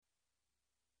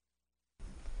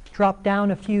drop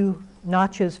down a few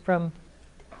notches from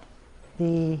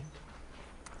the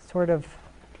sort of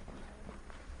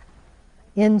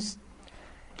end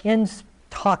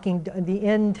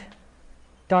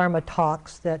Dharma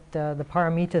talks that the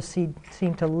paramitas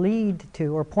seem to lead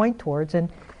to or point towards, and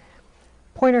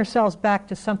point ourselves back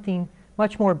to something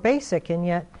much more basic and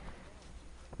yet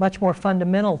much more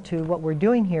fundamental to what we're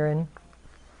doing here,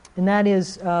 and that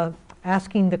is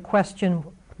asking the question,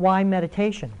 why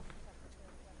meditation?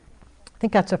 I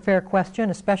think that's a fair question,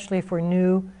 especially if we're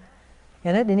new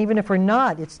in it, and even if we're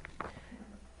not, it's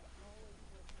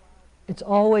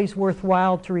always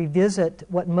worthwhile to revisit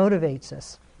what motivates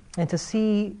us and to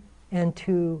see and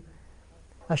to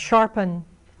sharpen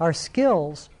our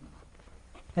skills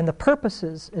and the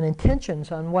purposes and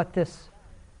intentions on what this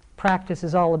practice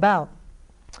is all about.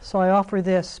 So I offer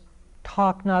this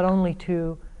talk not only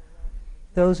to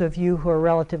those of you who are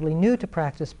relatively new to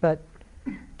practice, but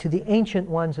to the ancient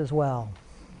ones as well.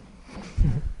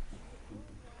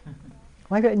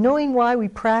 Knowing why we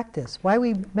practice, why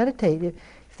we meditate.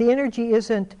 If the energy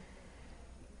isn't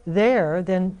there,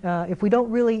 then if we don't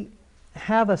really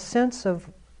have a sense of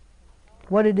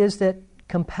what it is that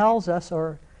compels us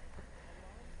or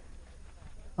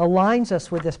aligns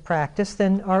us with this practice,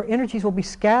 then our energies will be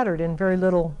scattered and very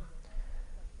little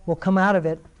will come out of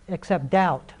it except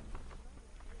doubt.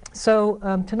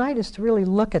 So tonight is to really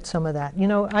look at some of that. You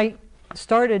know, I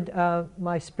started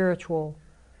my spiritual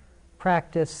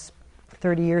practice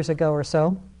 30 years ago or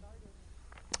so,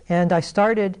 and I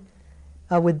started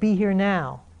with Be Here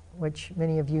Now, which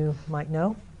many of you might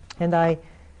know, and I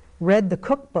read the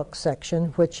cookbook section,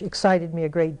 which excited me a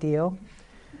great deal,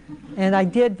 and I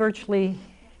did virtually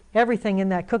everything in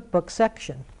that cookbook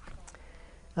section.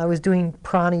 I was doing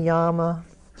pranayama,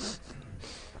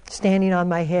 standing on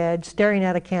my head, staring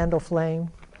at a candle flame.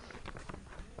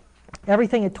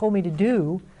 Everything it told me to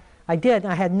do, I did,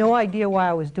 and I had no idea why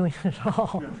I was doing it at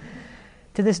all.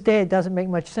 To this day, it doesn't make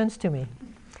much sense to me.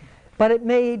 But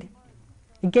it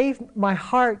gave my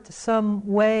heart some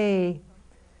way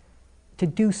to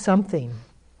do something.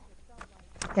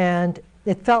 And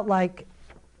it felt like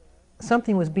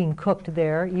something was being cooked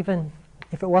there, even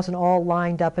if it wasn't all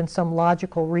lined up in some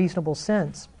logical, reasonable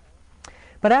sense.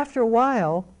 But after a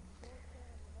while,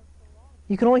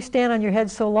 you can only stand on your head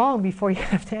so long before you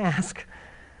have to ask,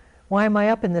 why am I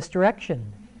up in this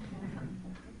direction?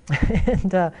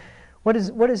 And what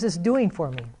is this doing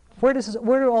for me? Where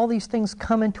do all these things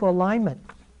come into alignment?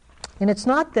 And it's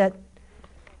not that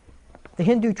the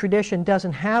Hindu tradition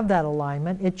doesn't have that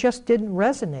alignment, it just didn't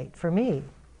resonate for me.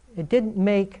 It didn't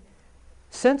make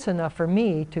sense enough for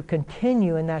me to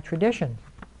continue in that tradition.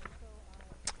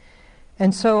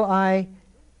 And so I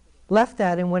left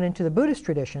that and went into the Buddhist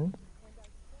tradition,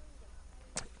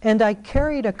 and I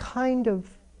carried a kind of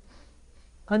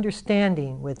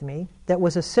understanding with me that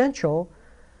was essential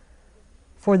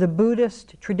for the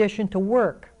Buddhist tradition to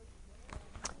work.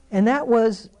 And that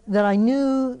was that I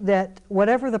knew that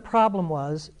whatever the problem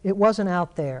was, it wasn't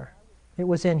out there, it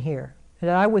was in here.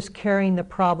 That I was carrying the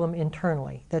problem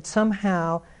internally, that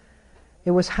somehow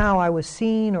it was how I was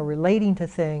seeing or relating to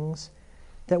things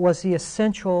that was the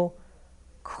essential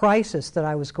crisis that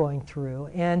I was going through,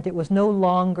 and it was no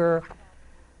longer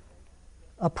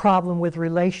a problem with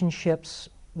relationships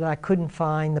that I couldn't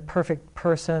find the perfect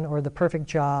person or the perfect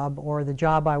job or the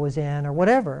job I was in or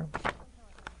whatever.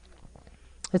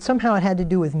 That somehow it had to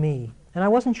do with me. And I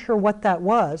wasn't sure what that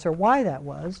was or why that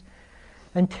was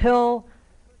until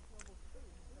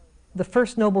the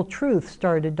First Noble Truth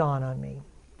started to dawn on me.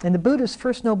 And the Buddha's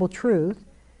First Noble Truth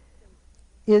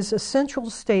is a central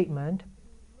statement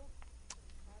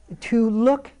to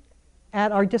look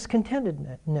at our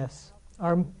discontentedness,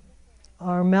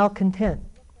 our malcontent,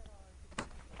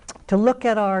 to look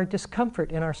at our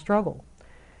discomfort and our struggle.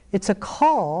 It's a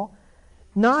call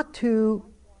not to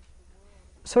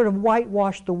sort of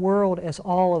whitewash the world as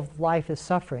all of life is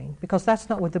suffering, because that's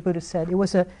not what the Buddha said. It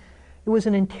was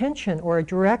an intention or a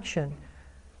direction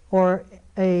or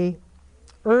a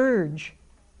urge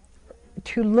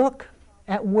to look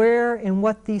at where and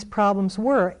what these problems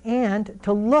were, and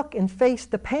to look and face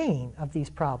the pain of these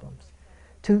problems,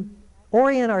 to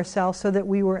orient ourselves so that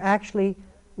we were actually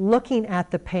looking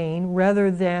at the pain rather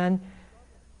than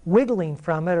wiggling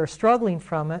from it or struggling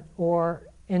from it, or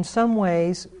in some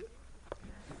ways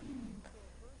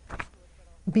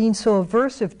being so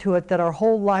aversive to it that our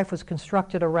whole life was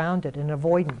constructed around it in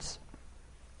avoidance.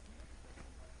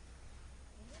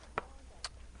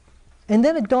 And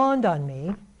then it dawned on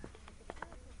me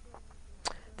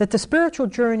that the spiritual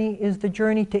journey is the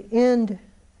journey to end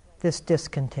this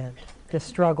discontent, this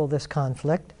struggle, this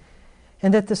conflict,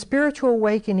 And that the spiritual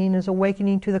awakening is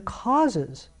awakening to the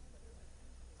causes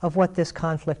of what this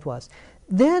conflict was.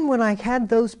 Then when I had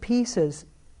those pieces,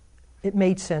 it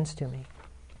made sense to me.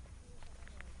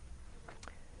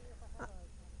 I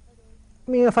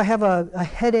mean, if I have a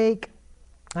headache,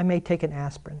 I may take an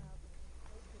aspirin.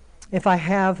 If I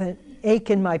have an ache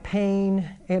in my pain,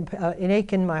 an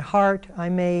ache in my heart, I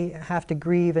may have to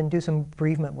grieve and do some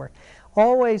bereavement work.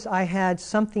 Always I had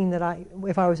something that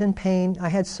if I was in pain, I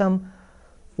had some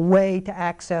way to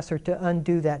access or to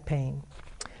undo that pain.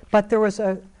 But there was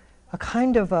a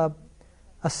kind of a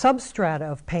substrata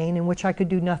of pain in which I could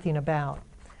do nothing about,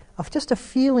 of just a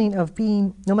feeling of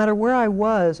being, no matter where I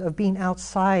was, of being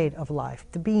outside of life,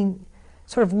 to being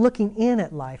sort of looking in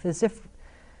at life, as if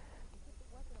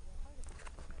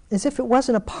it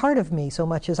wasn't a part of me so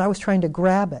much as I was trying to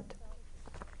grab it.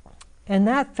 And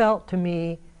that felt to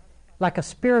me like a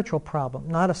spiritual problem,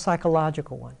 not a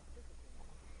psychological one,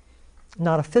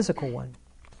 not a physical one.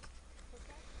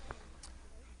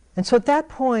 And so at that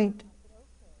point,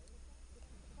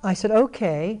 I said,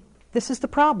 okay, this is the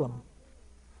problem.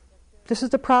 This is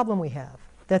the problem we have,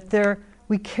 that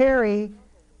we carry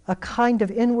a kind of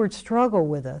inward struggle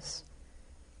with us.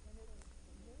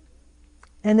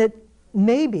 And that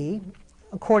maybe,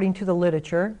 according to the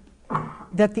literature,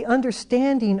 that the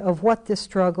understanding of what this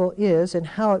struggle is and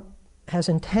how it has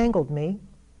entangled me,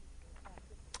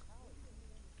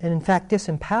 and in fact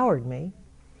disempowered me,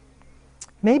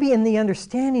 maybe in the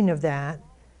understanding of that,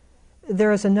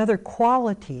 there is another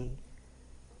quality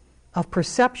of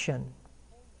perception,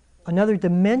 another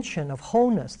dimension of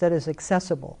wholeness that is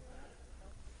accessible.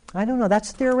 I don't know,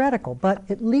 that's theoretical, but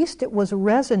at least it was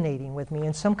resonating with me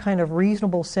in some kind of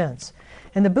reasonable sense.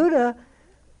 And the Buddha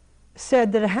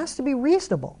said that it has to be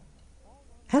reasonable.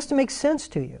 It has to make sense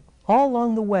to you. All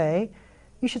along the way,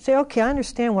 you should say, okay, I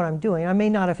understand what I'm doing. I may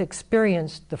not have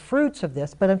experienced the fruits of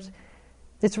this, but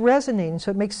it's resonating,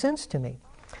 so it makes sense to me.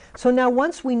 So now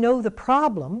once we know the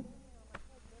problem,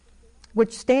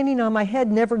 which standing on my head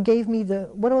never gave me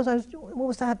what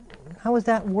was that? How was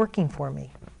that working for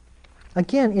me?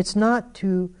 Again, it's not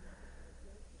to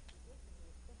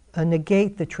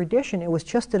negate the tradition. It was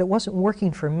just that it wasn't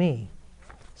working for me.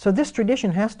 So this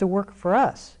tradition has to work for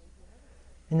us.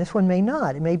 And this one may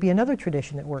not. It may be another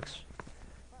tradition that works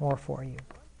more for you.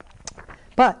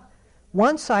 But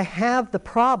once I have the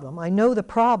problem, I know the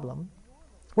problem,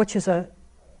 which is an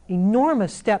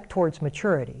enormous step towards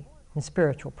maturity in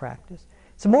spiritual practice.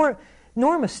 It's a more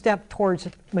enormous step towards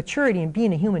maturity in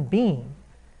being a human being,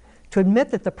 to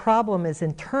admit that the problem is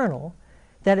internal,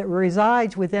 that it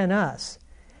resides within us,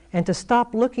 and to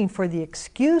stop looking for the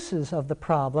excuses of the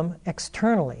problem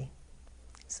externally.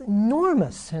 It's an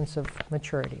enormous sense of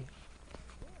maturity.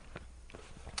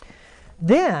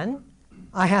 Then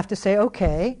I have to say,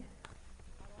 okay,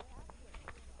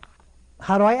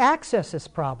 how do I access this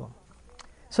problem?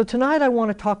 So tonight I want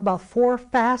to talk about 4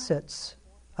 facets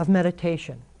of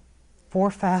meditation.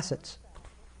 4 facets.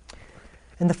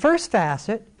 And the first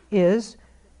facet is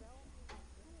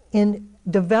in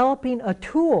developing a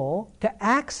tool to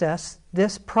access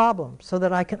this problem so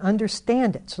that I can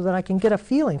understand it, so that I can get a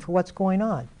feeling for what's going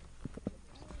on.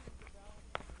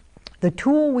 The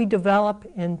tool we develop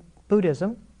in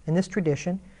Buddhism, in this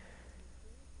tradition,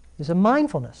 is a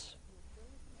mindfulness.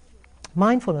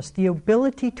 Mindfulness, the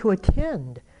ability to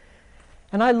attend.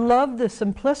 And I love the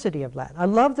simplicity of that. I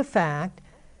love the fact,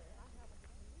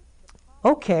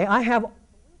 okay, I have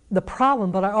the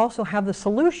problem, but I also have the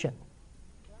solution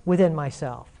within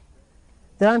myself.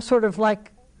 That I'm sort of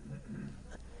like,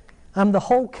 I'm the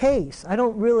whole case. I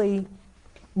don't really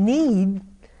need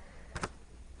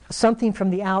something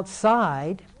from the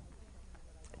outside,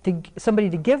 somebody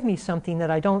to give me something that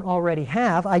I don't already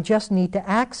have. I just need to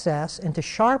access and to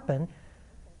sharpen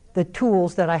the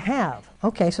tools that I have.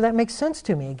 Okay, so that makes sense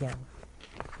to me again.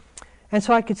 And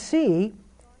so I could see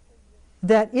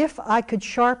that if I could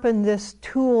sharpen this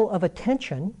tool of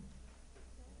attention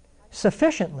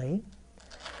sufficiently,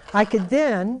 I could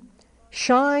then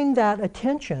shine that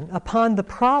attention upon the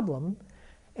problem,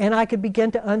 and I could begin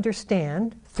to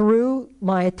understand through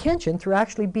my attention, through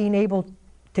actually being able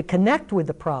to connect with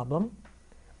the problem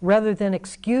rather than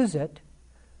excuse it,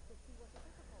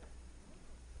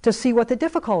 to see what the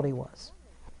difficulty was.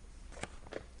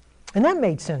 And that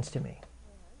made sense to me.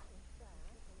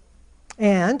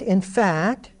 And in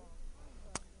fact,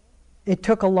 it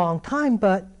took a long time,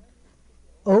 but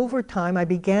over time I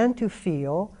began to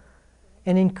feel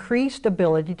an increased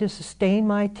ability to sustain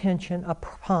my attention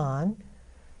upon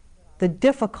the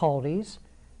difficulties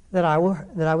that I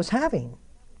was having.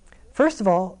 First of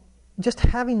all, just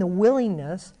having the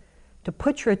willingness to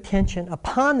put your attention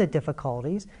upon the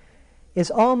difficulties is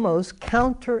almost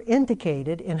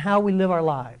counterindicated in how we live our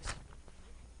lives.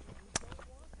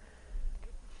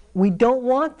 We don't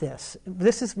want this.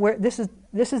 This is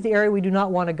the area we do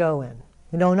not want to go in.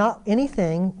 Not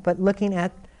anything but looking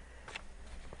at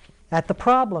the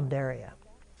problemed area.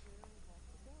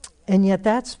 And yet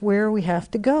that's where we have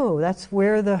to go. That's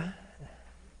where the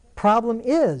problem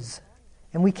is.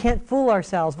 And we can't fool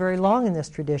ourselves very long in this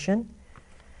tradition.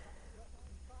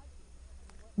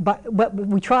 But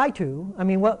we try to.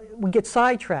 We get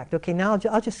sidetracked. Okay, now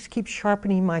I'll just keep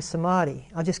sharpening my samadhi.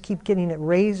 I'll just keep getting it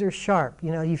razor sharp.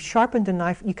 You've sharpened a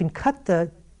knife. You can cut the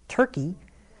turkey,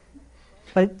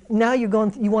 but now you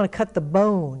want to cut the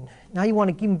bone. Now you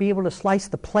want to even be able to slice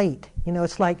the plate.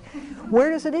 It's like, where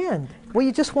does it end? Well,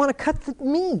 you just want to cut the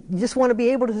meat. You just want to be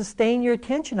able to sustain your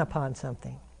attention upon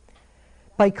something.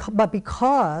 But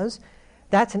because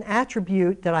that's an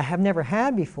attribute that I have never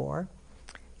had before,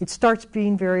 it starts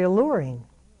being very alluring.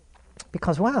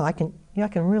 Because wow, I can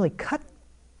really cut.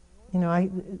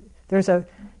 There's an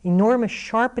enormous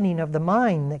sharpening of the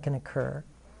mind that can occur,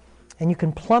 and you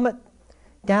can plummet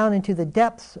down into the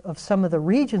depths of some of the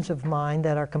regions of mind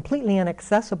that are completely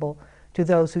inaccessible to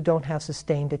those who don't have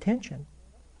sustained attention.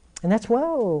 And that's,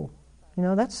 whoa,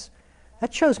 that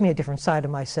shows me a different side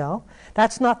of myself.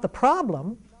 That's not the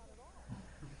problem.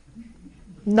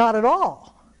 Not at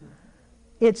all.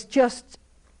 It's just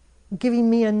giving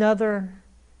me another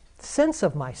sense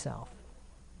of myself.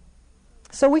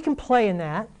 So we can play in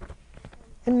that,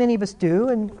 and many of us do,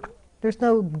 and there's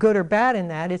no good or bad in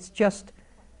that. It's just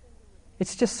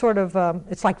sort of,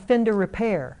 it's like fender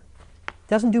repair.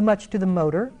 Doesn't do much to the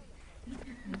motor,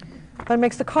 but it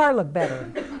makes the car look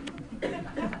better.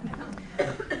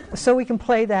 So we can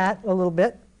play that a little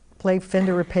bit, play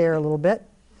fender repair a little bit.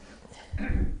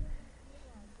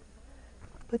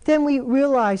 But then we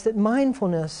realize that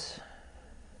mindfulness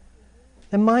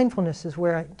is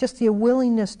where just the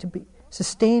willingness to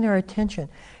sustain our attention.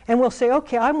 And we'll say,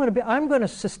 okay, I'm going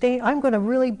to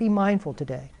really be mindful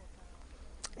today.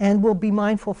 And we'll be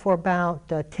mindful for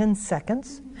about 10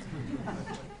 seconds.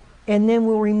 And then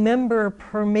we'll remember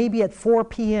maybe at 4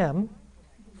 p.m.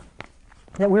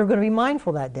 that we're going to be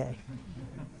mindful that day.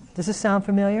 Does this sound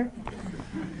familiar?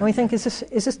 And we think, is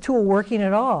this tool working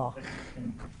at all?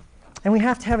 And we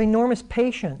have to have enormous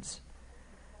patience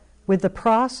with the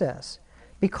process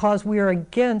because we are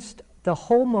against the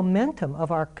whole momentum of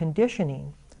our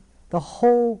conditioning, the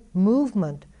whole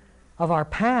movement of our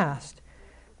past,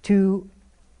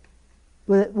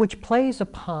 which plays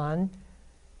upon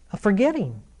a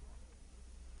forgetting.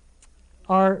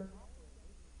 The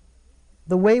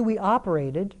way we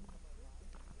operated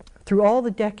through all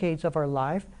the decades of our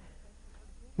life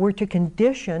were to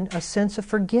condition a sense of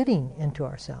forgetting into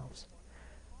ourselves.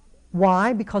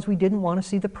 Why? Because we didn't want to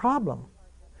see the problem.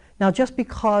 Now, just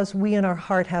because we in our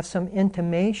heart have some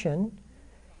intimation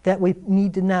that we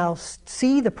need to now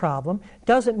see the problem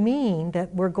doesn't mean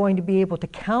that we're going to be able to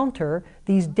counter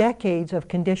these decades of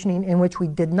conditioning in which we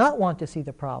did not want to see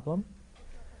the problem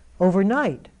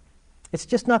overnight. It's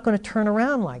just not going to turn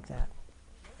around like that.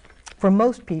 For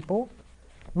most people,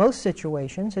 most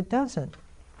situations, it doesn't.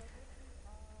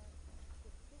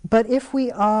 But if we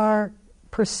are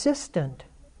persistent,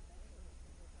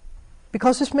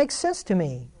 because this makes sense to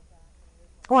me.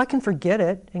 Oh, I can forget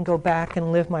it and go back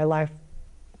and live my life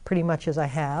pretty much as I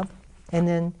have. And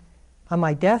then on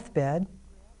my deathbed,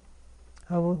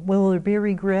 will there be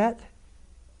regret?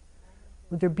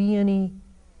 Would there be any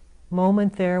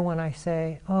moment there when I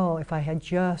say, oh, if I had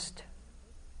just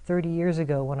 30 years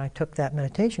ago when I took that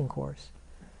meditation course?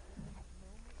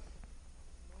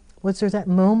 Was there that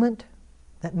moment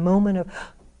of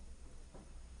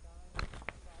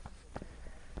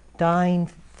dying,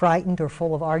 frightened, or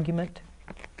full of argument?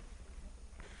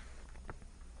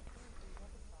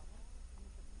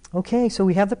 Okay, so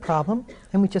we have the problem,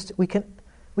 and we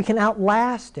can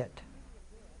outlast it.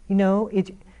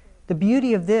 The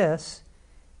beauty of this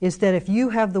is that if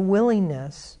you have the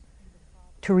willingness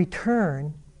to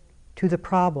return to the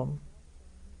problem,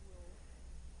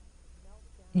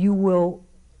 you will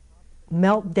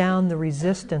melt down the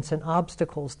resistance and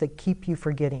obstacles that keep you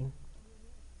forgetting.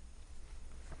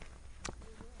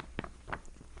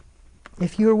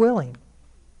 If you're willing.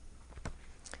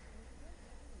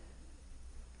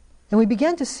 And we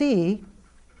begin to see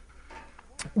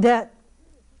that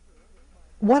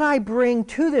what I bring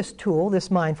to this tool,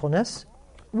 this mindfulness,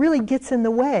 really gets in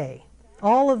the way.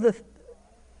 All of the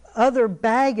other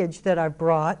baggage that I've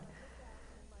brought,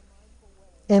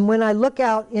 and when I look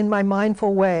out in my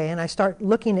mindful way and I start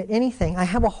looking at anything, I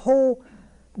have a whole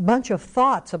bunch of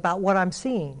thoughts about what I'm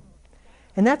seeing.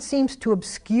 And that seems to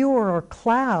obscure or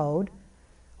cloud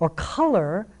or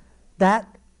color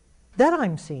that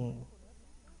I'm seeing.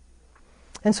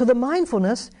 And so the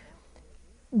mindfulness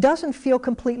doesn't feel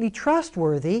completely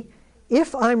trustworthy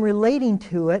if I'm relating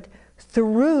to it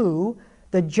through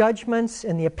the judgments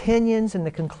and the opinions and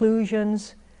the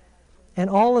conclusions and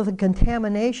all of the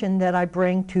contamination that I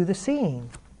bring to the seeing.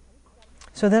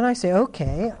 So then I say,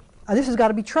 okay, this has got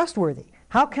to be trustworthy.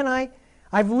 How can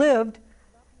I've lived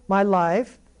my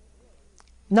life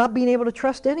not being able to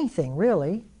trust anything,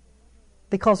 really,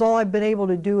 because all I've been able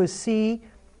to do is see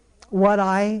what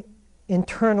I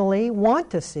internally want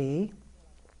to see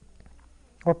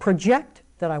or project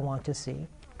that I want to see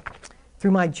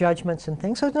through my judgments and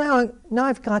things. So now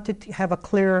I've got to have a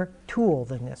clearer tool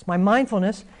than this. My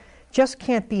mindfulness just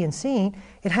can't be in seeing.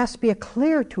 It has to be a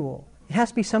clear tool. It has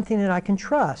to be something that I can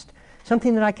trust,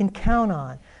 something that I can count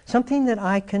on, something that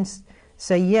I can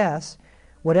say, yes,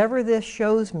 whatever this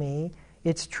shows me,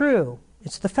 it's true.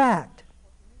 It's the fact.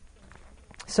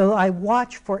 So I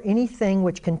watch for anything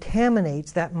which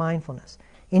contaminates that mindfulness.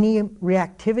 Any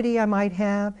reactivity I might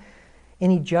have,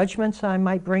 any judgments I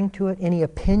might bring to it, any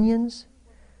opinions.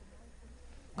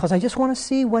 Because I just want to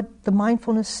see what the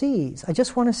mindfulness sees. I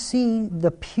just want to see the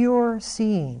pure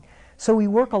seeing. So we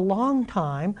work a long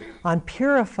time on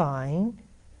purifying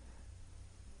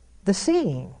the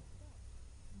seeing,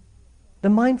 the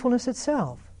mindfulness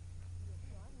itself.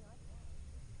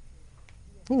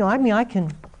 You know, I mean, I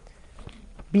can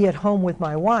be at home with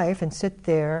my wife and sit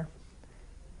there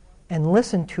and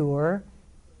listen to her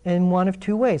in one of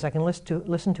two ways. I can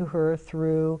listen to her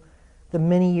through the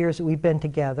many years that we've been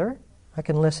together. I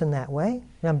can listen that way.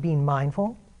 And I'm being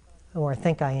mindful, or I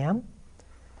think I am.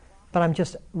 But I'm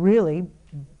just really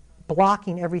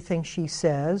blocking everything she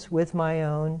says with my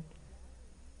own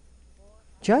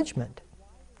judgment.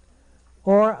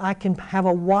 Or I can have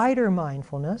a wider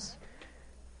mindfulness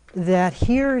that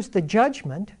hears the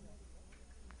judgment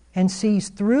and sees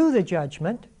through the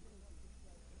judgment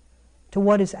to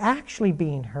what is actually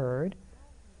being heard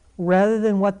rather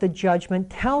than what the judgment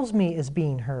tells me is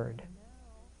being heard.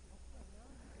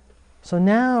 So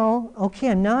now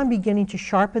I'm beginning to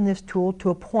sharpen this tool to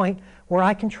a point where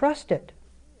I can trust it.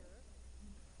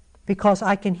 Because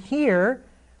I can hear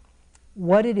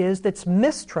what it is that's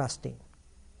mistrusting.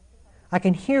 I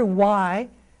can hear why,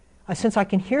 since I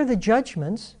can hear the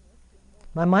judgments,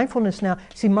 my mindfulness now,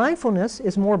 see, mindfulness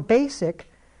is more basic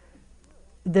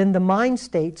than the mind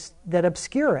states that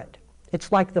obscure it.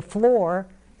 It's like the floor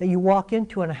that you walk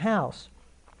into in a house.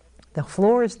 The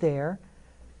floor is there,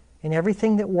 and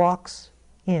everything that walks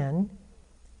in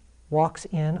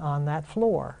on that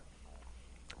floor.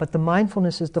 But the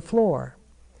mindfulness is the floor.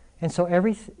 And so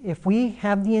if we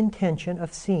have the intention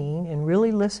of seeing and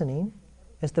really listening,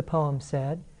 as the poem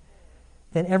said,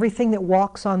 then everything that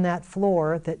walks on that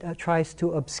floor that tries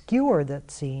to obscure that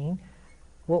seeing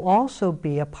will also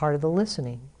be a part of the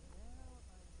listening.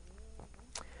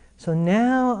 So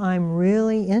now I'm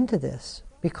really into this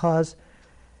because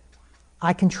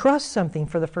I can trust something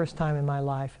for the first time in my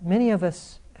life. Many of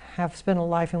us have spent a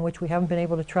life in which we haven't been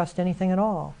able to trust anything at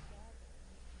all.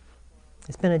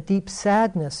 It's been a deep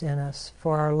sadness in us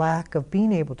for our lack of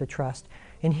being able to trust.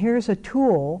 And here's a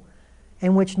tool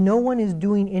in which no one is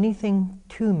doing anything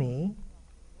to me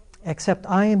except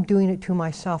I am doing it to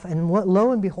myself. And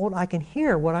lo and behold, I can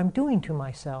hear what I'm doing to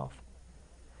myself.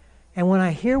 And when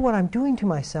I hear what I'm doing to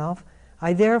myself,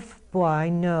 I thereby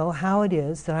know how it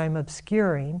is that I'm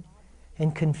obscuring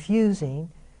and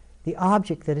confusing the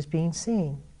object that is being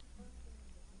seen.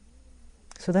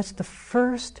 So that's the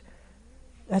first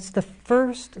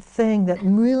thing that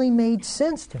really made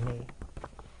sense to me,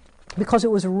 because it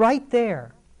was right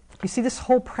there. You see, this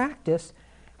whole practice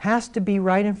has to be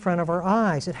right in front of our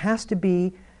eyes. It has to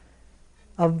be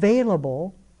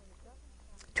available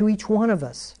to each one of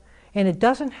us. And it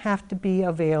doesn't have to be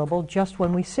available just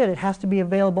when we sit. It has to be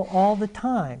available all the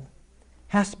time.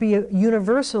 It has to be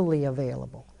universally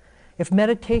available. If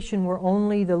meditation were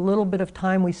only the little bit of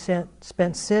time we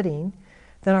spent sitting,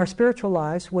 then our spiritual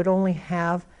lives would only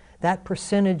have that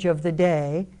percentage of the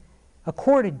day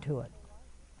accorded to it.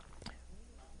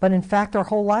 But in fact, our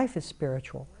whole life is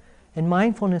spiritual. And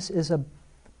mindfulness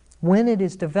when it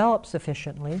is developed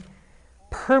sufficiently,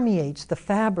 permeates the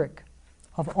fabric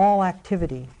of all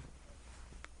activity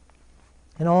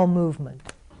and all movement.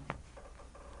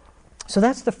 So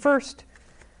that's the first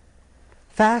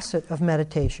facet of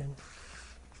meditation.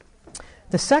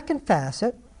 The second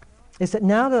facet is that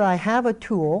now that I have a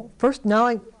tool, first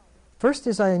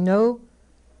is I know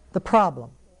the problem.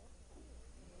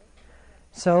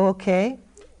 So,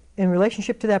 in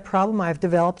relationship to that problem, I've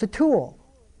developed a tool.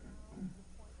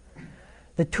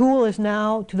 The tool is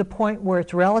now to the point where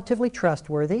it's relatively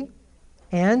trustworthy,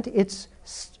 and it's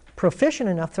proficient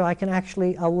enough so I can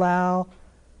actually allow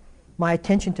my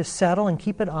attention to settle and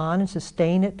keep it on and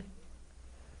sustain it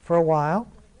for a while.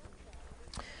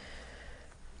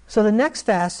 So the next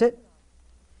facet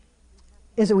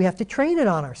is that we have to train it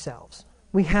on ourselves.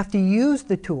 We have to use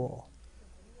the tool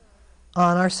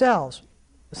on ourselves.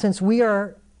 Since we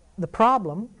are the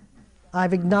problem,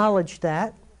 I've acknowledged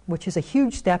that, which is a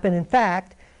huge step, and in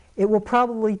fact, it will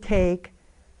probably take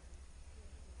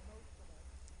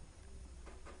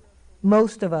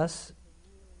most of us,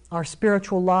 our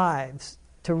spiritual lives,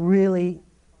 to really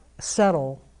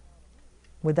settle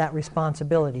with that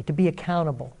responsibility, to be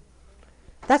accountable.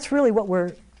 That's really what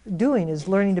we're doing, is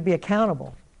learning to be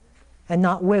accountable and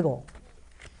not wiggle.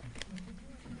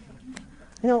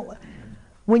 You know,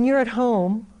 when you're at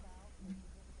home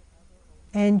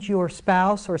and your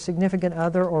spouse or significant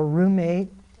other or roommate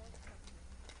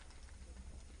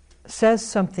says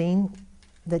something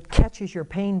that catches your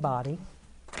pain body,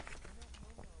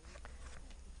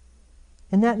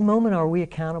 in that moment, are we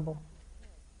accountable?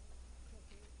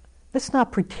 Let's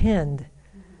not pretend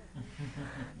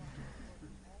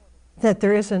that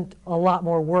there isn't a lot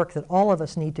more work that all of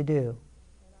us need to do.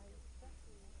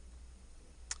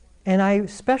 And I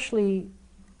especially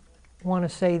want to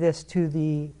say this to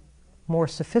the more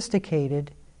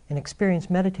sophisticated and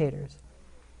experienced meditators.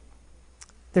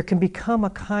 There can become a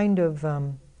kind of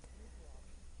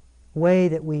way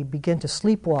that we begin to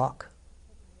sleepwalk.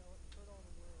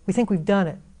 We think we've done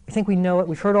it. We think we know it.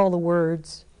 We've heard all the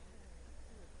words.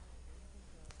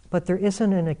 But there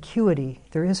isn't an acuity.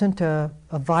 There isn't a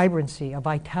vibrancy, a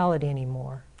vitality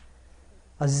anymore,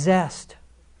 a zest.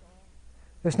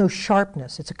 There's no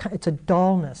sharpness. It's a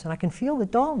dullness. And I can feel the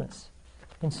dullness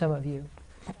in some of you.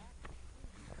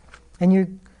 And you're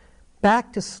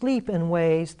back to sleep in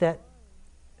ways that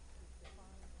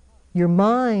your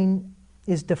mind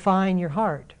is defying your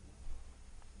heart.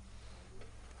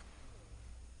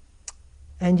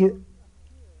 And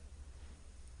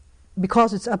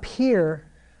because it's up here,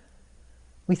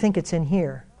 we think it's in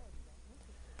here.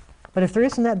 But if there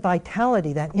isn't that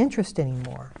vitality, that interest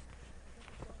anymore,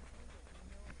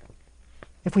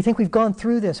 if we think we've gone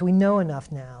through this, we know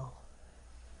enough now,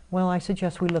 well, I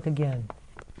suggest we look again.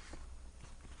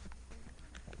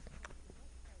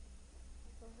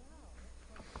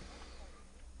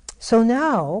 So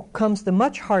now comes the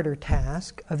much harder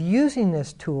task of using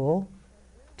this tool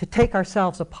to take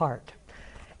ourselves apart.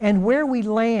 And where we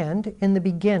land in the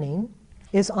beginning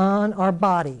is on our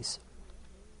bodies.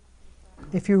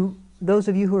 Those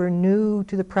of you who are new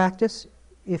to the practice,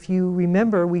 if you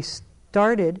remember, we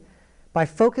started by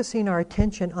focusing our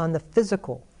attention on the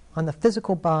physical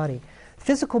body.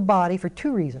 Physical body for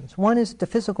two reasons. One is the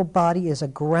physical body is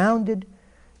grounded.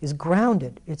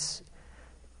 It's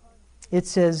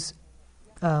as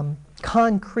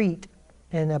concrete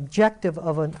and objective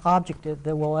of an object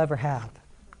that we'll ever have.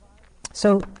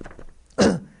 So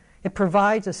it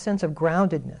provides a sense of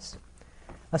groundedness,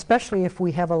 especially if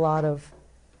we have a lot of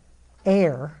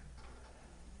air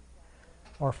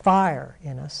or fire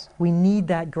in us. We need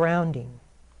that grounding.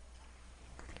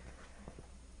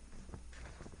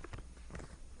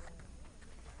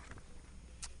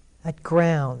 That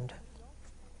ground.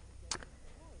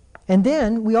 And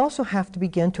then we also have to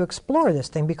begin to explore this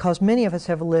thing, because many of us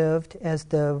have lived, as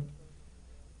the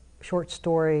short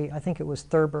story, I think it was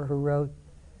Thurber who wrote,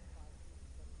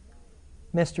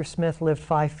 Mr. Smith lived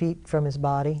 5 feet from his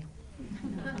body.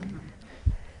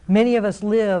 Many of us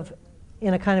live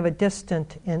in a kind of a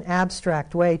distant and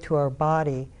abstract way to our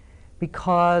body,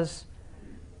 because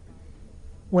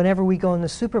whenever we go in the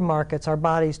supermarkets, our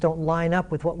bodies don't line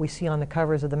up with what we see on the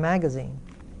covers of the magazine.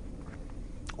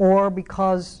 Or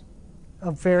because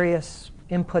of various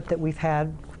input that we've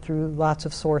had through lots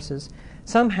of sources,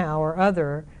 somehow or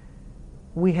other,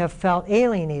 we have felt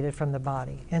alienated from the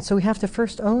body. And so we have to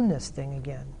first own this thing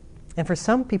again. And for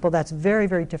some people, that's very,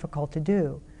 very difficult to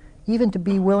do, even to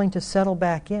be willing to settle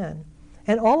back in.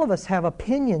 And all of us have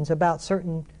opinions about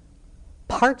certain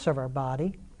parts of our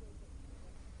body,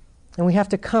 and we have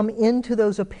to come into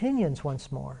those opinions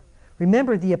once more.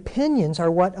 Remember, the opinions are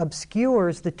what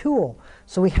obscures the tool,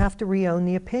 so we have to re-own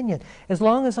the opinion. As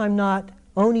long as I'm not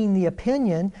owning the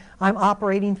opinion, I'm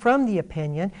operating from the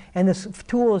opinion, and this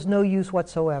tool is no use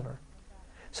whatsoever.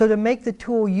 So to make the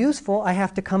tool useful, I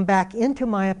have to come back into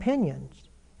my opinions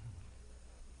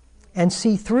and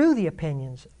see through the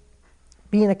opinions,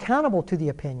 being accountable to the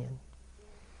opinion.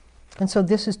 And so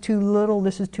this is too little,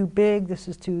 this is too big,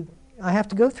 I have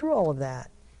to go through all of that.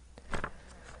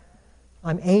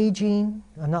 I'm aging,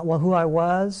 I'm not who I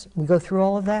was. We go through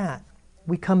all of that.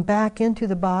 we come back into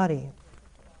the body.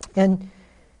 And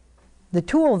the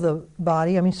tool of the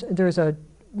body, I mean, there's a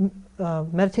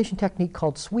meditation technique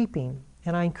called sweeping,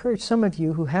 and I encourage some of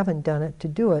you who haven't done it to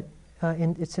do it.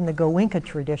 It's in the Goenka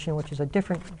tradition, which is a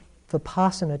different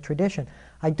Vipassana tradition.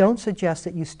 I don't suggest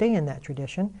that you stay in that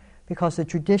tradition because the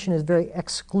tradition is very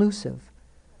exclusive.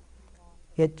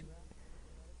 It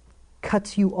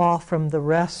cuts you off from the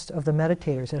rest of the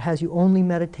meditators. It has you only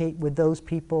meditate with those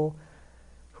people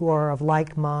who are of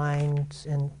like minds,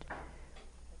 and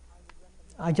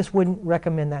I just wouldn't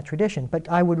recommend that tradition, but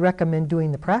I would recommend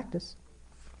doing the practice.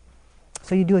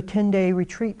 So you do a 10-day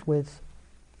retreat with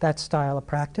that style of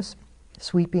practice,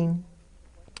 sweeping.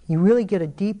 You really get a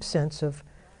deep sense of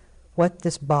what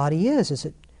this body is.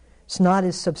 It's not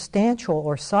as substantial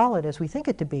or solid as we think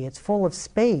it to be. It's full of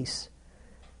space.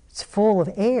 It's full of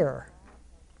air.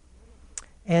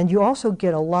 And you also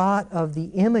get a lot of the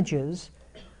images,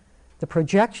 the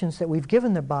projections that we've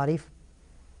given the body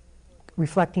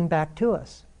reflecting back to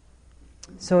us.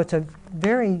 So it's a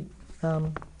very,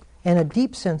 and a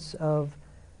deep sense of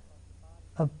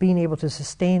being able to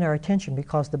sustain our attention,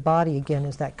 because the body, again,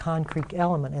 is that concrete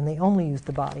element, and they only use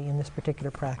the body in this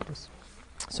particular practice.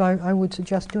 So I would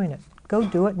suggest doing it. Go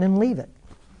do it and then leave it.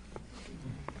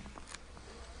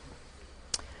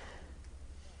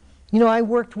 You know, I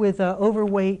worked with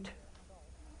overweight,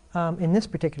 in this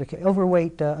particular case,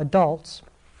 overweight adults,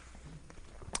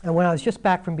 and when I was just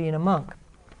back from being a monk.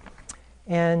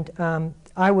 And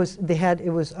I think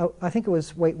it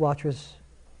was Weight Watchers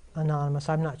Anonymous,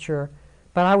 I'm not sure,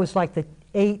 but I was like the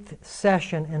 8th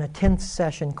session in a 10th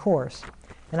session course.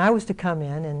 And I was to come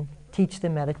in and teach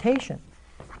them meditation.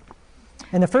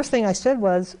 And the first thing I said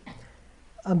was,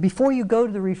 before you go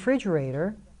to the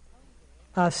refrigerator,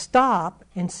 stop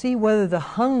and see whether the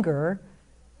hunger,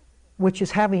 which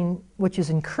is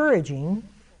encouraging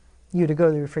you to go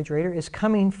to the refrigerator, is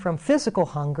coming from physical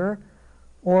hunger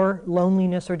or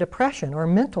loneliness or depression or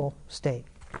mental state.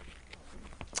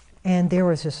 And there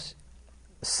was this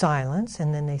silence,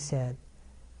 and then they said,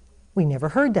 "We never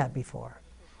heard that before."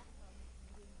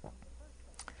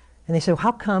 And they said,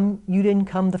 "How come you didn't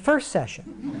come the first session?"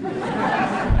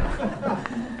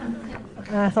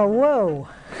 And I thought, whoa.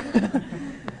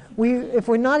 If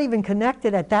we're not even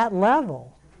connected at that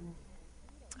level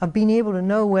of being able to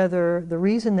know whether the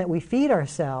reason that we feed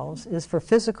ourselves is for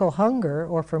physical hunger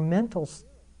or for mental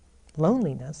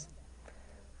loneliness,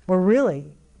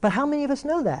 but how many of us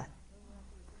know that?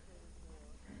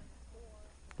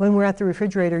 When we're at the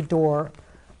refrigerator door,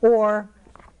 or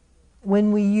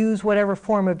when we use whatever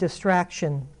form of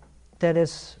distraction that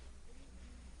is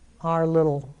our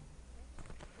little...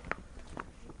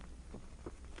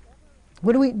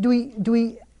 Do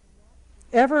we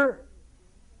ever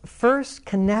first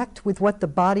connect with what the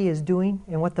body is doing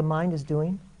and what the mind is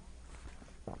doing?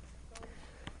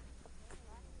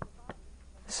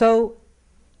 So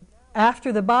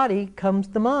after the body comes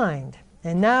the mind,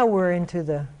 and now we're into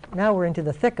the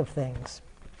thick of things.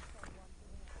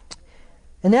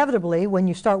 Inevitably, when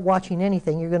you start watching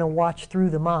anything, you're going to watch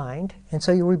through the mind, and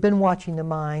so we've been watching the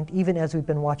mind even as we've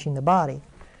been watching the body.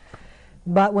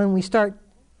 But when we start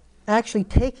actually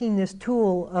taking this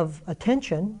tool of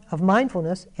attention, of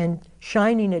mindfulness, and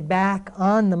shining it back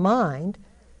on the mind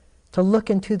to look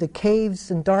into the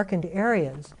caves and darkened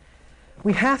areas,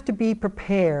 we have to be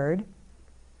prepared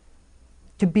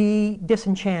to be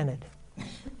disenchanted,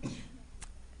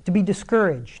 to be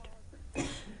discouraged.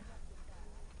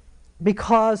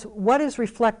 Because what is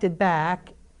reflected back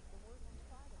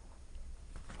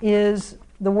is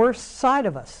the worst side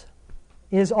of us,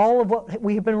 is all of what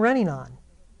we have been running on.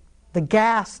 The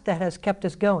gas that has kept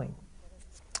us going,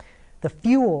 the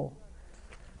fuel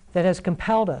that has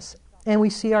compelled us. And we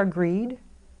see our greed,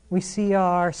 we see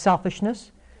our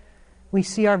selfishness, we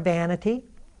see our vanity.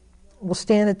 We'll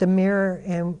stand at the mirror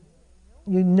and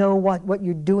you know what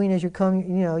you're doing as you're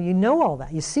coming, you know all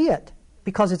that. You see it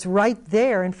because it's right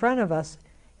there in front of us,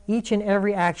 each and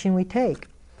every action we take.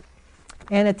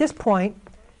 And at this point,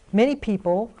 many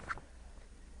people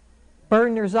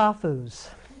burn their zafus.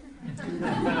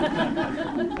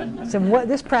 So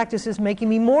this practice is making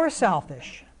me more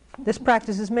selfish. This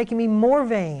practice is making me more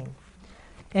vain.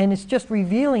 And it's just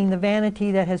revealing the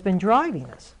vanity that has been driving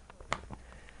us.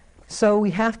 So we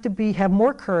have to have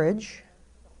more courage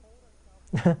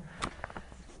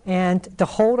and to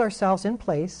hold ourselves in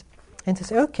place and to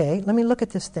say, okay, let me look at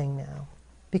this thing now.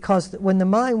 Because there's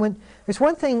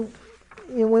one thing,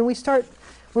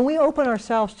 when we open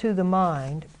ourselves to the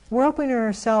mind, we're opening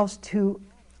ourselves to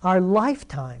our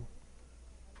lifetime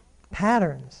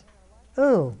patterns.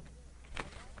 And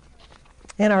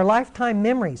our lifetime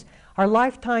memories, our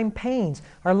lifetime pains,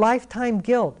 our lifetime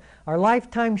guilt, our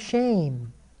lifetime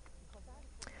shame.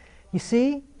 You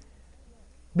see?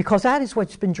 Because that is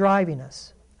what's been driving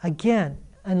us. Again,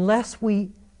 unless we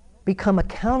become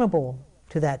accountable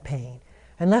to that pain,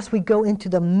 unless we go into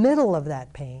the middle of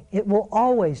that pain, it will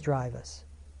always drive us.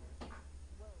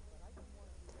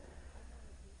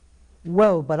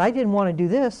 Whoa, but I didn't want to do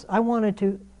this. I wanted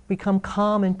to become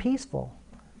calm and peaceful.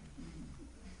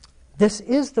 This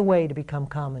is the way to become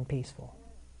calm and peaceful.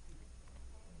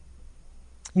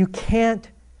 You can't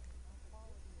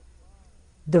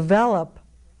develop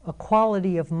a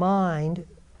quality of mind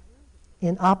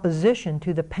in opposition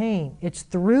to the pain. It's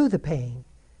through the pain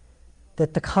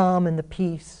that the calm and the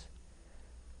peace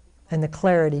and the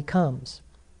clarity comes.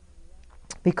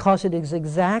 Because it is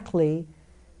exactly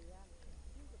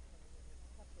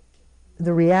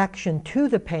the reaction to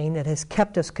the pain that has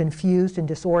kept us confused and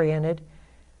disoriented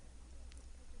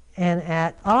and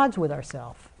at odds with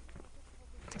ourselves.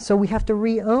 So we have to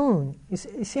re-own. You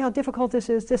see how difficult this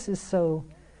is? This is so...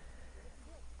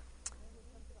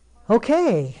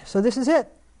 Okay, so this is it.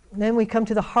 Then we come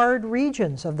to the hard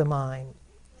regions of the mind.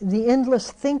 The endless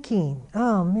thinking.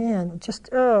 Oh man, just,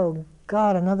 oh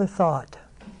God, another thought.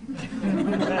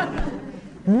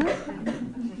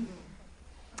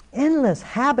 Endless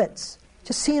habits.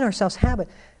 Just seeing ourselves habit.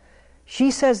 She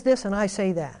says this and I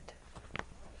say that.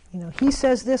 You know, he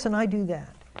says this and I do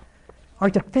that. Our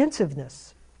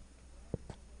defensiveness.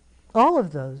 All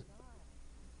of those.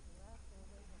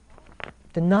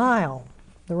 Denial.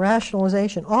 The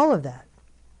rationalization. All of that.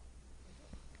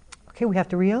 Okay, we have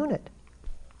to re-own it.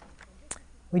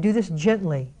 We do this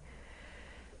gently.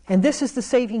 And this is the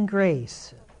saving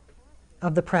grace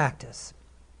of the practice.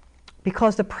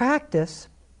 Because the practice,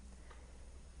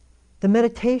 the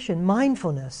meditation,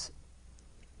 mindfulness,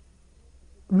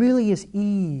 really is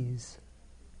ease,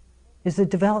 is the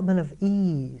development of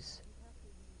ease.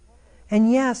 And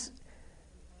yes,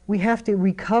 we have to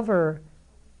recover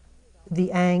the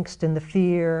angst and the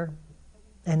fear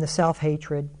and the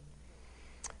self-hatred,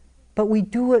 but we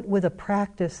do it with a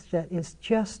practice that is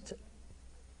just,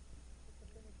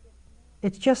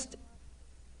 it's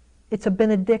a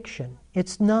benediction.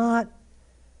 It's not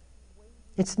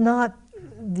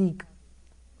the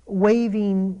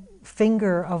waving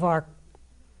finger of our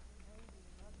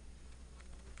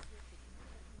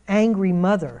angry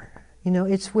mother. You know,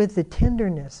 it's with the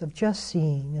tenderness of just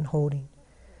seeing and holding,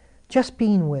 just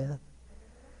being with,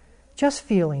 just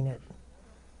feeling it.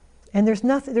 And there's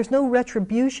no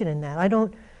retribution in that. I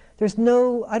don't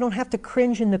have to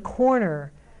cringe in the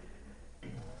corner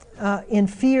in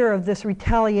fear of this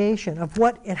retaliation, of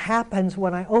what it happens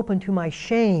when I open to my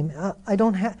shame.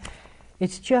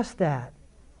 It's just that.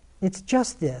 It's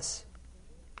just this.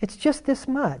 It's just this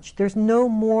much. There's no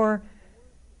more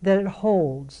that it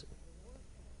holds.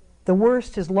 The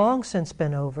worst has long since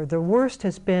been over. The worst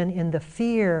has been in the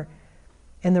fear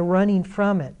and the running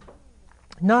from it,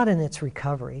 not in its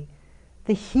recovery.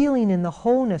 The healing and the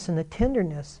wholeness and the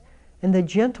tenderness and the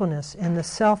gentleness and the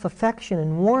self-affection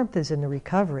and warmth is in the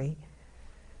recovery.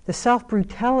 The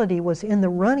self-brutality was in the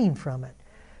running from it.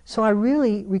 So I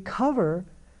really recover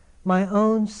my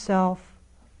own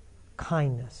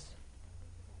self-kindness.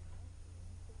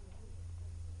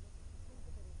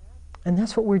 And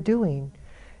that's what we're doing.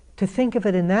 To think of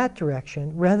it in that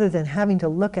direction, rather than having to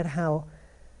look at how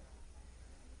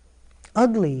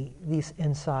ugly these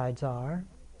insides are,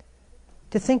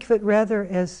 to think of it rather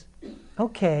as,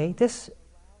 okay, this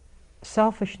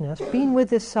selfishness, being with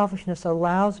this selfishness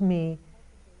allows me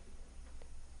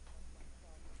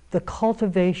the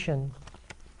cultivation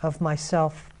of my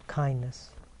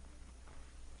self-kindness.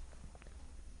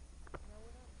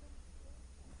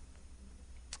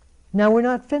 Now we're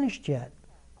not finished yet.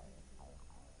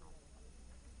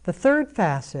 The third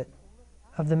facet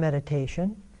of the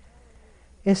meditation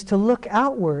is to look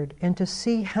outward and to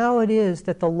see how it is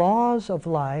that the laws of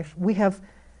life, we have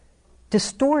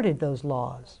distorted those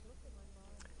laws.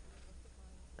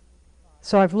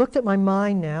 So I've looked at my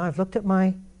mind now, I've looked at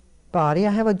my body,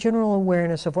 I have a general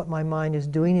awareness of what my mind is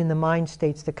doing in the mind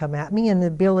states that come at me and the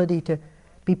ability to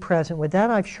be present with that.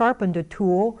 I've sharpened a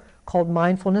tool called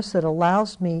mindfulness that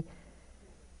allows me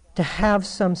to have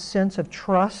some sense of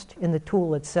trust in the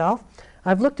tool itself.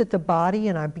 I've looked at the body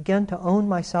and I begun to own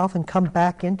myself and come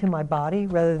back into my body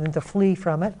rather than to flee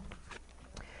from it.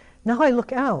 Now I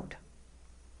look out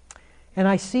and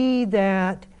I see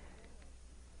that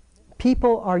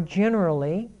people are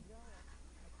generally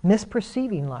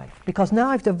misperceiving life, because now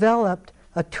I've developed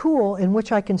a tool in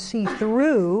which I can see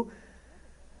through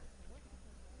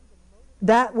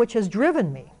that which has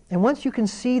driven me. And once you can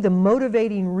see the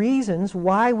motivating reasons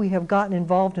why we have gotten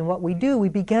involved in what we do, we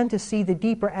begin to see the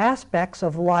deeper aspects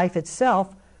of life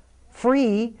itself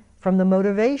free from the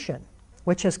motivation,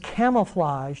 which has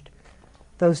camouflaged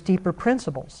those deeper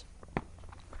principles.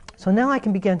 So now I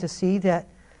can begin to see that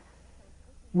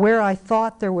where I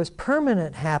thought there was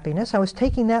permanent happiness, I was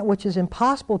taking that which is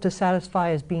impossible to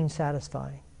satisfy as being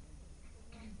satisfying.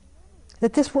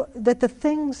 That the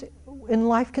things in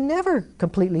life can never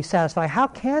completely satisfy. How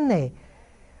can they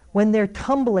when they're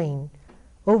tumbling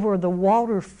over the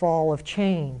waterfall of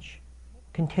change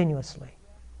continuously?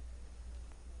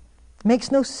 It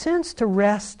makes no sense to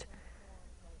rest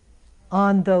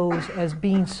on those as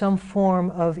being some form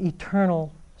of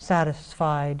eternal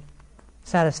satisfaction.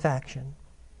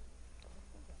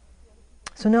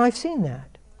 So now I've seen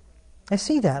that. I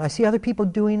see that. I see other people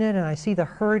doing it, and I see the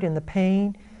hurt and the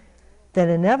pain that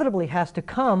inevitably has to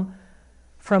come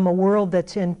from a world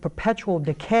that's in perpetual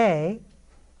decay.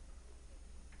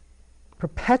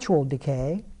 Perpetual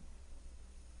decay.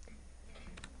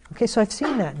 Okay, so I've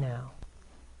seen that now.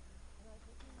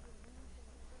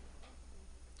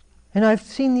 And I've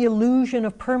seen the illusion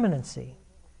of permanency,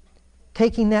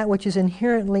 taking that which is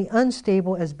inherently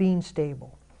unstable as being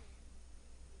stable.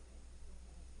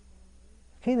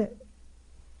 Okay,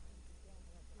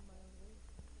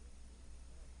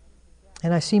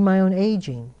 and I see my own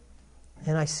aging,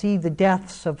 and I see the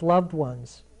deaths of loved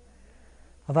ones,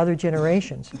 of other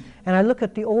generations. And I look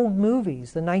at the old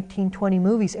movies, the 1920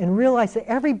 movies, and realize that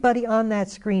everybody on that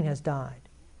screen has died.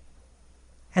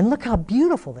 And look how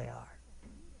beautiful they are.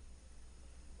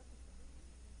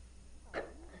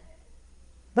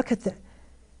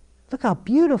 Look how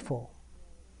beautiful.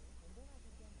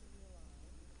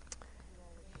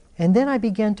 And then I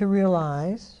began to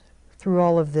realize, through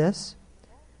all of this,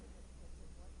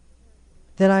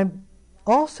 that I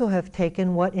also have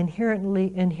taken what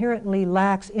inherently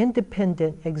lacks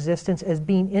independent existence as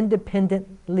being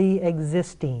independently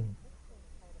existing.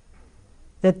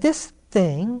 That this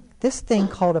thing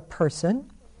called a person,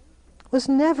 was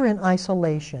never in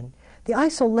isolation. The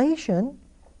isolation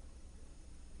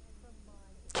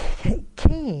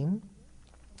came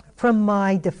from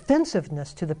my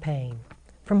defensiveness to the pain,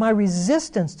 from my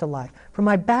resistance to life, from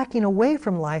my backing away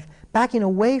from life, backing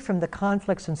away from the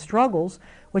conflicts and struggles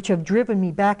which have driven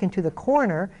me back into the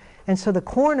corner. And so the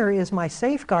corner is my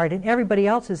safeguard and everybody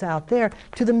else is out there,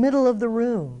 to the middle of the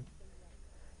room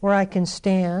where I can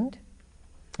stand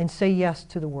and say yes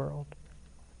to the world.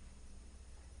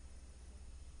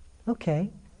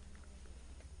 Okay,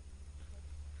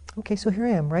 so here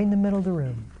I am, right in the middle of the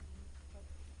room.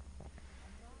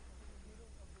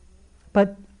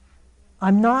 But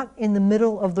I'm not in the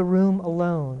middle of the room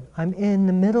alone. I'm in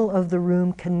the middle of the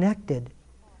room connected.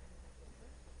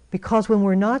 Because when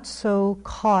we're not so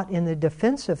caught in the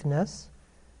defensiveness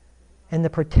and the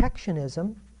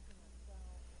protectionism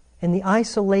and the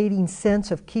isolating sense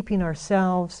of keeping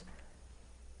ourselves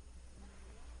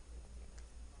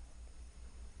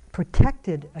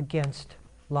protected against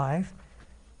life,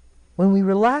 when we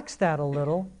relax that a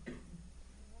little,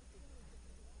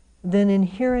 then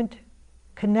inherent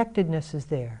connectedness is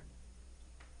there.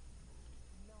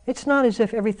 It's not as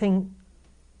if everything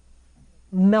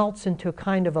melts into a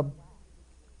kind of a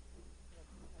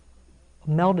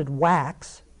melted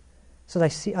wax, so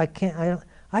that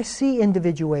I see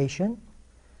individuation,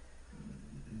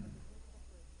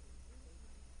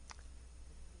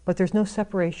 but there's no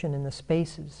separation in the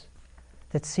spaces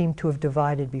that seem to have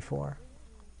divided before.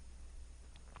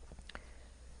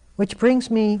 Which brings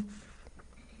me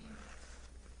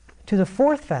to the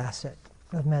fourth facet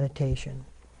of meditation.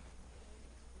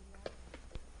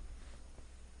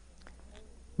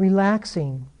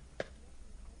 Relaxing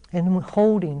and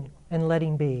holding and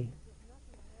letting be.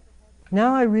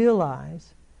 Now I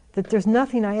realize that there's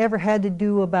nothing I ever had to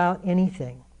do about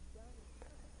anything.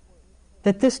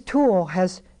 That this tool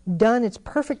has done its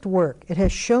perfect work. It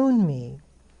has shown me,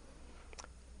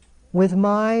 with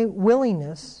my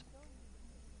willingness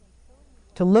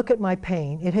to look at my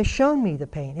pain, it has shown me the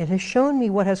pain. It has shown me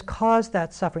what has caused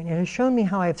that suffering. It has shown me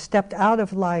how I have stepped out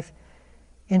of life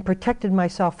and protected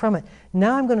myself from it.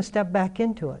 Now I'm going to step back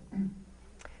into it.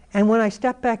 And when I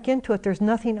step back into it, there's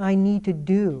nothing I need to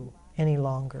do any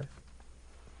longer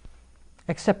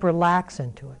except relax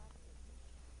into it.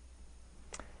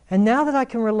 And now that I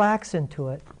can relax into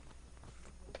it,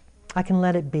 I can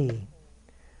let it be,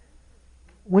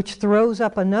 which throws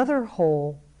up another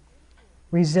whole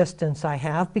resistance I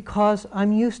have, because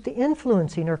I'm used to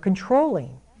influencing or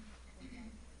controlling.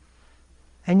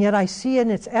 And yet I see in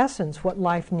its essence what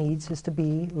life needs is to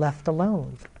be left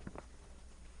alone.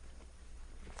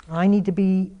 I need to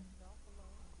be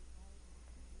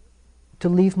to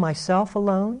leave myself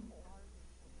alone.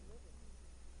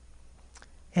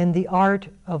 And the art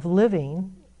of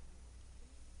living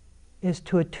is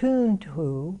to attune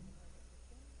to,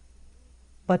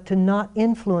 but to not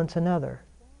influence another.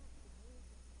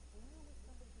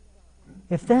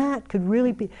 If that could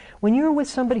really be, when you're with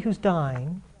somebody who's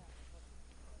dying,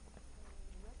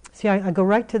 see, I go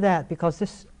right to that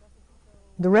because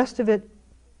the rest of it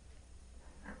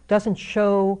doesn't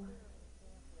show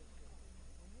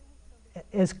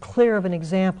as clear of an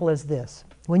example as this.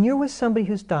 When you're with somebody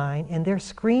who's dying and they're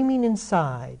screaming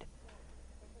inside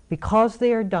because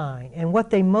they are dying, and what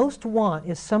they most want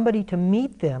is somebody to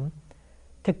meet them,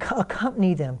 to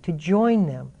accompany them, to join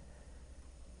them,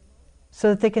 so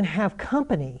that they can have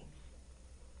company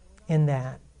in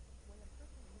that.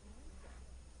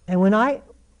 And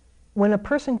when a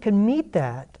person can meet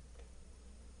that,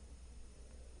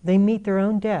 they meet their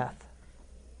own death.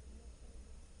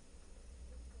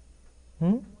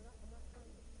 And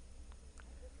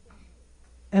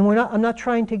I'm not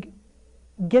trying to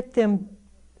get them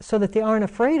so that they aren't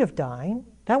afraid of dying.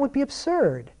 That would be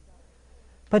absurd.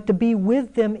 But to be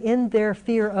with them in their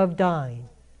fear of dying.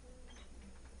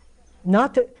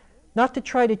 Not to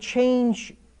try to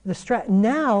change the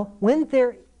now,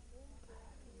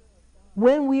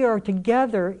 when we are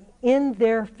together in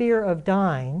their fear of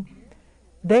dying,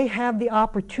 they have the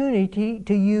opportunity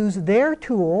to use their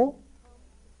tool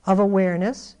of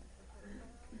awareness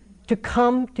to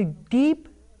come to deep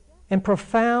and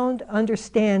profound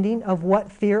understanding of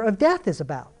what fear of death is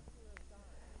about.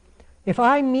 If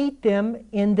I meet them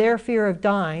in their fear of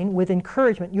dying with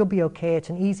encouragement, you'll be okay, it's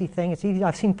an easy thing, it's easy.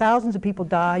 I've seen thousands of people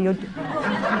die, you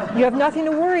have nothing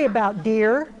to worry about,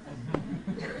 dear.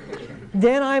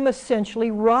 Then I'm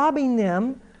essentially robbing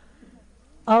them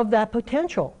of that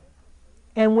potential.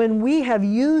 And when we have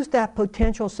used that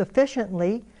potential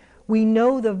sufficiently, we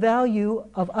know the value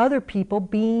of other people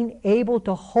being able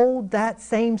to hold that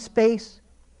same space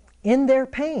in their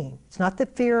pain. It's not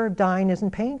that fear of dying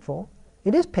isn't painful.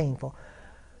 It is painful.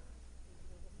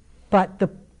 But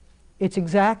it's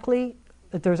exactly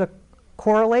that there's a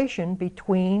correlation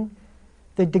between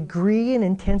the degree and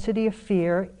intensity of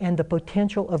fear and the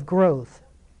potential of growth.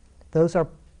 Those are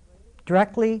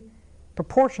directly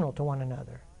proportional to one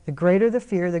another. The greater the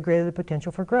fear, the greater the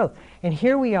potential for growth. And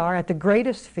here we are at the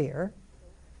greatest fear,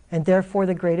 and therefore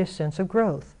the greatest sense of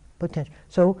growth potential.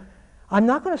 So I'm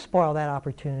not going to spoil that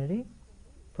opportunity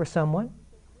for someone.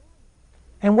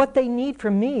 And what they need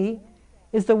from me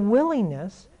is the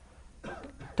willingness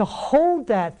to hold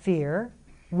that fear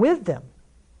with them.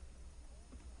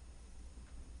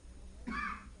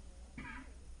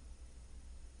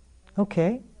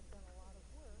 Okay.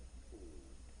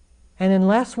 And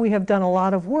unless we have done a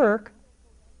lot of work,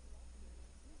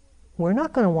 we're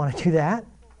not going to want to do that.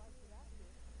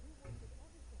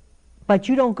 But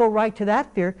you don't go right to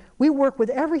that fear. We work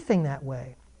with everything that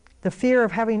way. The fear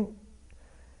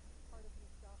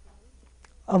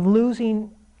of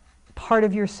losing part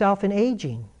of yourself in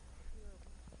aging.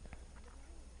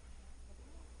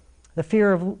 The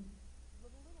fear of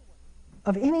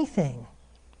anything.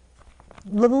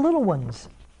 The little ones.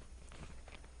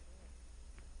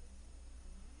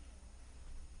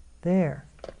 There.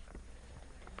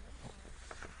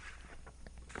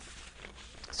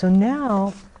 So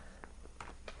now,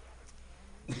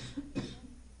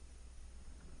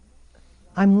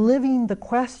 I'm living the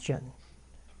question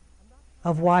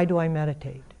of why do I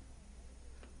meditate?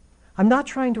 I'm not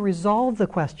trying to resolve the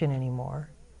question anymore,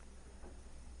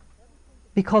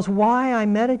 because why I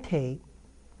meditate,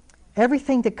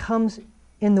 everything that comes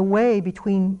in the way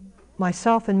between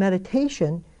myself and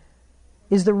meditation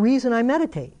is the reason I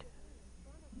meditate.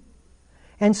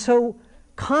 And so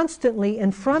constantly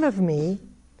in front of me,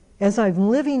 as I'm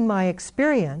living my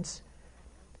experience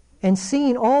and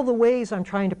seeing all the ways I'm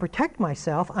trying to protect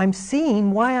myself, I'm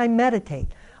seeing why I meditate.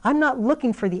 I'm not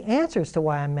looking for the answers to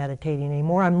why I'm meditating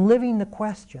anymore. I'm living the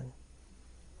question.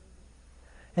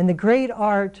 And the great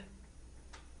art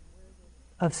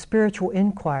of spiritual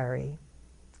inquiry,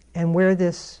 and where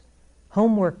this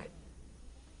homework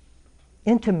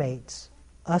intimates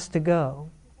us to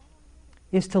go,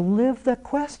 is to live the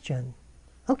question.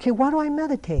 Okay, why do I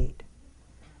meditate?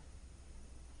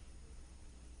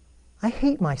 I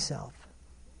hate myself.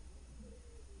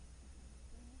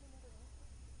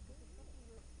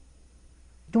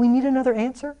 Do we need another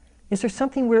answer? Is there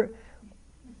something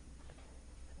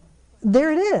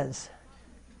there it is.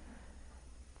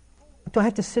 Do I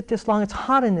have to sit this long? It's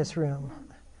hot in this room.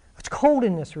 It's cold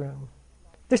in this room.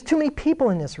 There's too many people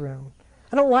in this room.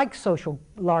 I don't like social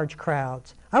large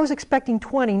crowds. I was expecting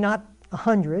 20, not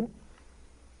 100.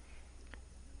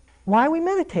 Why we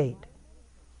meditate?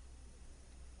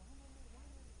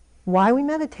 why we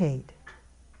meditate.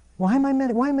 Why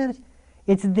meditate?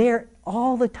 It's there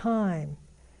all the time.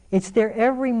 It's there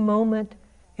every moment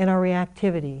in our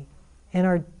reactivity, in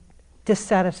our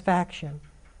dissatisfaction,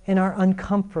 in our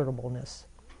uncomfortableness,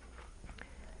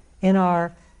 in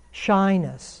our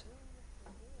shyness.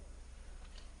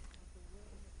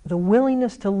 The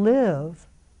willingness to live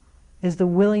is the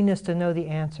willingness to know the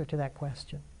answer to that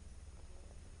question.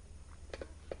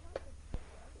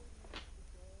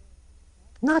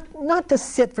 Not to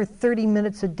sit for 30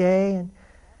 minutes a day, and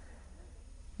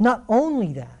not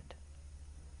only that,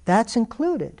 that's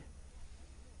included.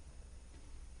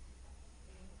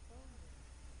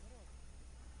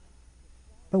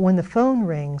 But when the phone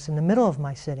rings in the middle of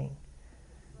my sitting,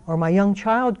 or my young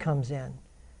child comes in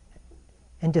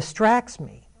and distracts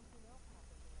me,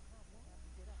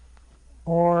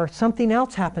 or something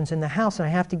else happens in the house and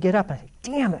I have to get up, and I say,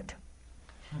 damn it,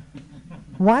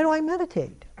 why do I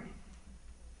meditate?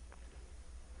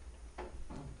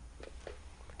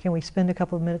 Can we spend a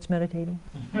couple of minutes meditating?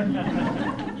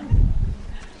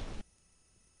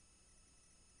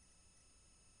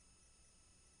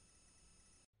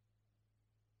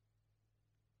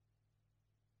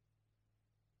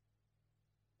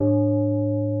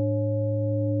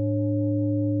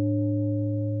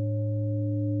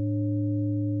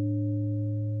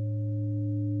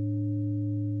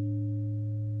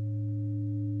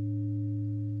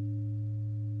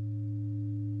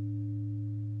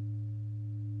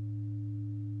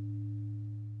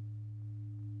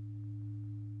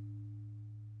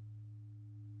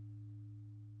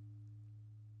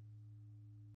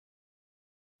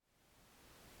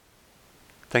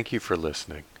 Thank you for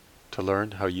listening. To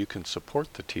learn how you can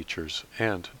support the teachers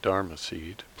and Dharma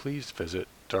Seed, please visit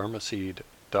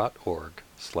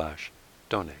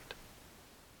dharmaseed.org/donate.